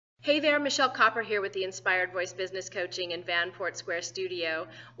Hey there, Michelle Copper here with the Inspired Voice Business Coaching in Vanport Square Studio.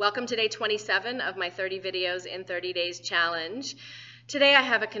 Welcome to day 27 of my 30 videos in 30 days challenge. Today I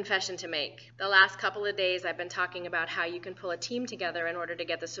have a confession to make. The last couple of days I've been talking about how you can pull a team together in order to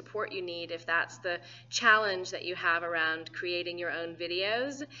get the support you need if that's the challenge that you have around creating your own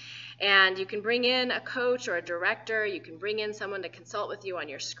videos. And you can bring in a coach or a director, you can bring in someone to consult with you on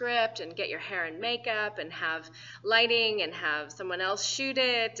your script and get your hair and makeup and have lighting and have someone else shoot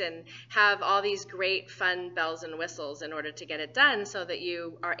it and have all these great fun bells and whistles in order to get it done so that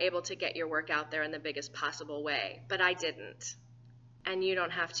you are able to get your work out there in the biggest possible way. But I didn't. And you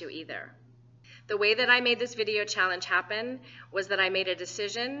don't have to either. The way that I made this video challenge happen was that I made a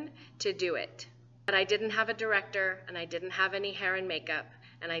decision to do it. But I didn't have a director, and I didn't have any hair and makeup,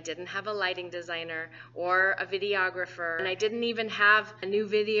 and I didn't have a lighting designer or a videographer, and I didn't even have a new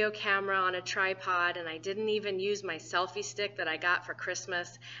video camera on a tripod, and I didn't even use my selfie stick that I got for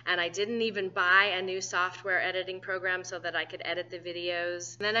Christmas, and I didn't even buy a new software editing program so that I could edit the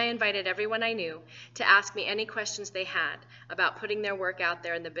videos. And then I invited everyone I knew to ask me any questions they had about putting their work out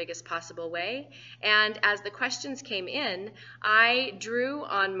there in the biggest possible way. And as the questions came in, I drew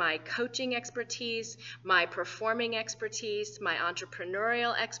on my coaching expertise, my performing expertise, my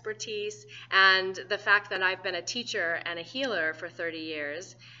entrepreneurial expertise, and the fact that I've been a teacher and a healer for 30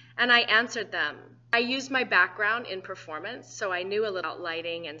 years, and I answered them. I used my background in performance, so I knew a little about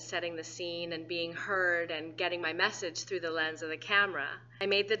lighting and setting the scene and being heard and getting my message through the lens of the camera. I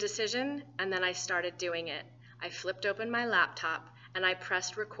made the decision, and then I started doing it. I flipped open my laptop and I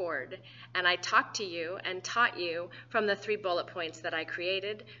pressed record, and I talked to you and taught you from the 3 bullet points that I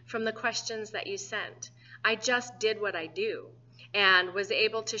created, from the questions that you sent. I just did what I do and was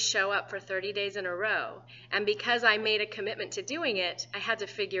able to show up for 30 days in a row. And because I made a commitment to doing it, I had to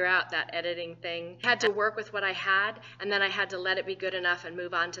figure out that editing thing. I had to work with what I had, and then I had to let it be good enough and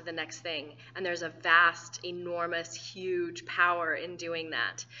move on to the next thing. And there's a vast, enormous, huge power in doing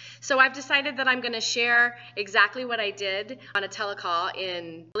that. So I've decided that I'm going to share exactly what I did on a telecall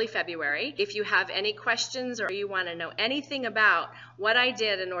in early February. If you have any questions or you want to know anything about what I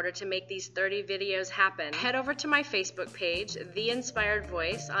did in order to make these 30 videos happen, head over to my Facebook page, The Inspired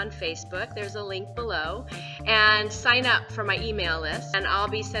Voice on Facebook. There's a link below, and sign up for my email list, and I'll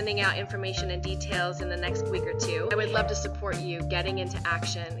be sending out information and details in the next week or two. I would love to support you getting into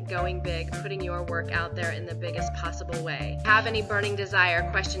action, going big, putting your work out there in the biggest possible way. If you have any burning desire,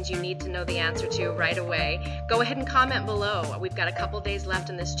 questions you need to know the answer to right away, go ahead and comment below. We've got a couple days left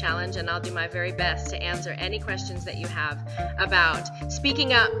in this challenge, and I'll do my very best to answer any questions that you have about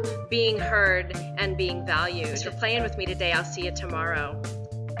speaking up, being heard, and being valued. Thanks for playing with me today. I'll see you tomorrow.